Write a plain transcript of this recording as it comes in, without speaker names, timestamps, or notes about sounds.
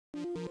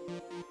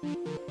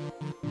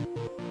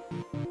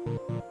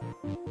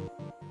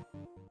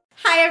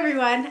Hi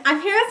everyone, I'm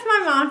here with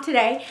my mom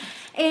today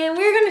and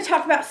we're going to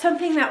talk about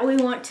something that we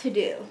want to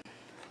do.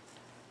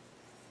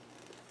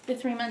 The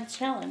 3-month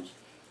challenge.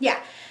 Yeah.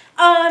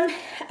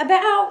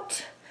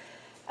 About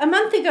a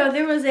month ago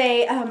there was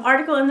a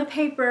article in the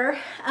paper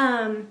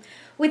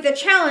with a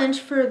challenge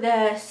for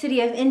the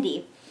city of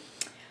Indy.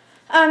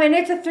 And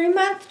it's a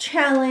 3-month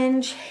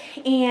challenge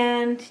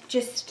and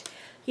just,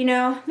 you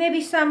know,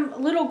 maybe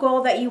some little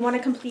goal that you want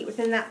to complete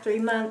within that 3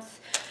 months.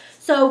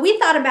 So we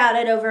thought about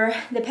it over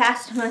the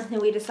past month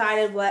and we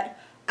decided what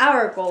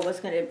our goal was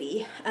going to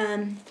be.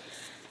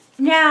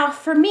 Now,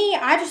 for me,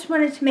 I just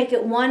wanted to make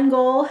it one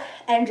goal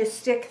and just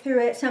stick through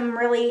it. Something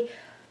really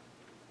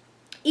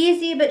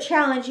easy but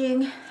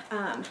challenging.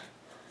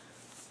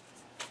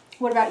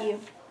 What about you?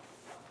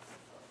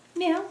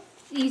 Yeah,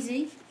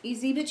 easy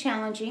but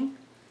challenging.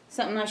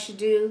 Something I should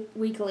do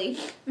weekly.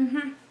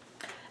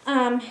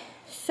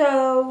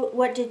 So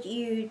what did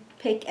you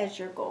pick as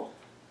your goal?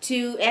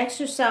 To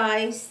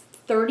exercise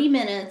 30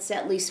 minutes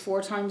at least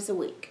 4 times a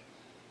week.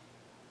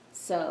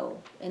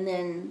 So, and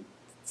then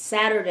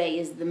Saturday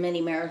is the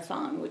mini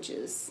marathon, which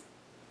is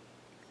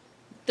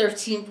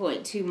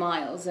 13.2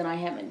 miles, and I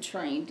haven't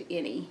trained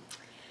any.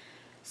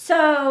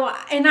 So,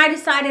 and I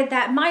decided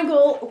that my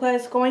goal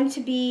was going to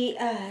be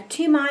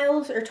 2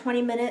 miles or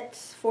 20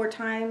 minutes 4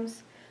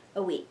 times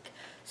a week.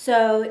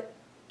 So,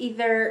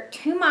 either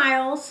 2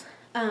 miles,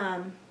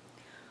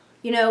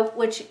 you know,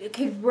 which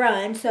could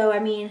run. So, I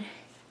mean,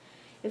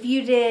 if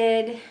you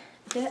did,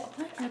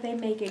 what are they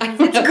making?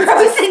 It's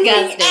grossing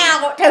me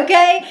out,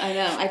 okay? I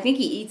know. I think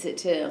he eats it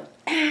too.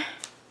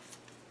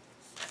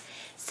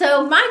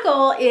 So, my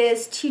goal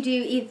is to do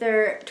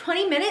either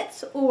 20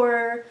 minutes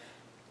or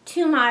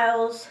 2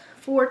 miles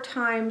 4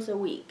 times a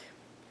week.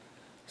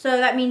 So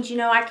that means, you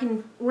know, I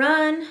can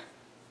run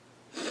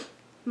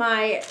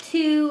my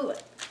two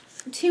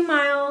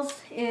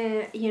miles,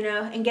 you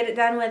know, and get it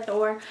done with,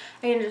 or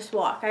I can just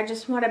walk. I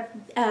just want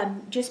to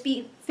just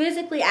be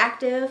physically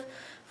active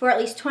for at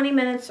least 20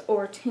 minutes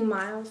or 2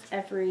 miles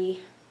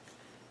every,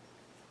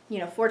 you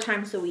know, 4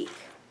 times a week.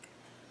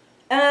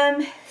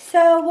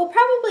 So we'll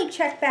probably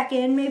check back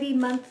in maybe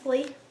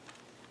monthly.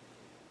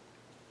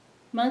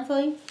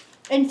 Monthly?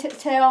 And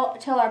tell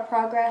our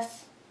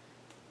progress.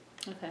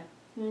 Okay.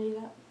 You want to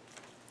do that?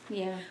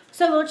 Yeah.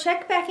 So we'll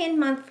check back in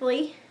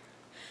monthly.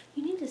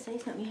 You need to say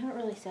something. You haven't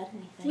really said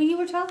anything. Well, you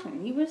were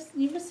talking. You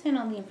were saying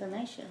all the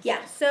information.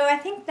 Yeah, so I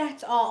think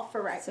that's all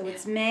for right So now.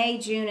 it's May,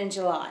 June, and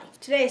July.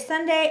 Today is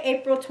Sunday,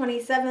 April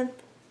 27th.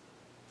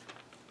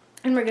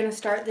 And we're going to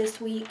start this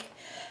week.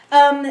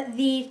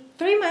 The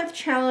 3-month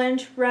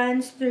challenge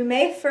runs through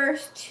May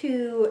 1st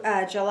to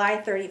July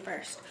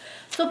 31st.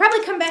 So we'll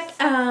probably come back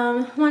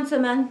once a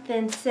month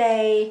and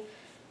say,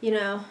 you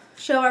know,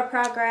 show our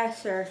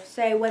progress or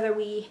say whether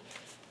we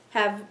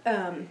have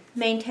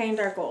maintained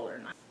our goal or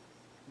not.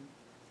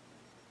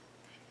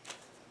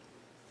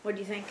 What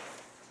do you think?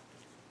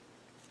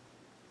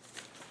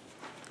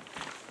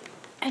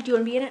 Do you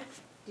want to be in it?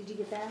 Did you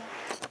get that?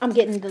 I'm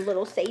getting the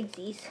little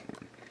sadesies.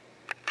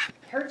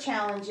 Her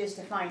challenge is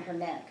to find her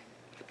neck.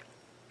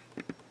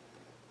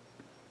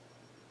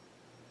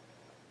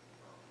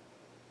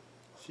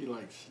 She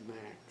likes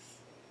snacks.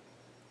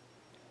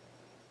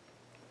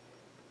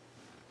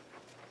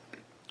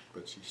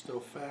 But she's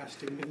still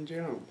fasting and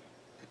jump.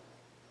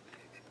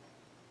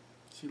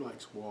 She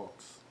likes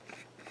walks.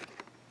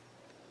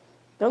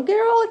 Don't get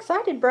her all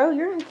excited, bro.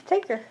 You're going to have to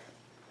take her.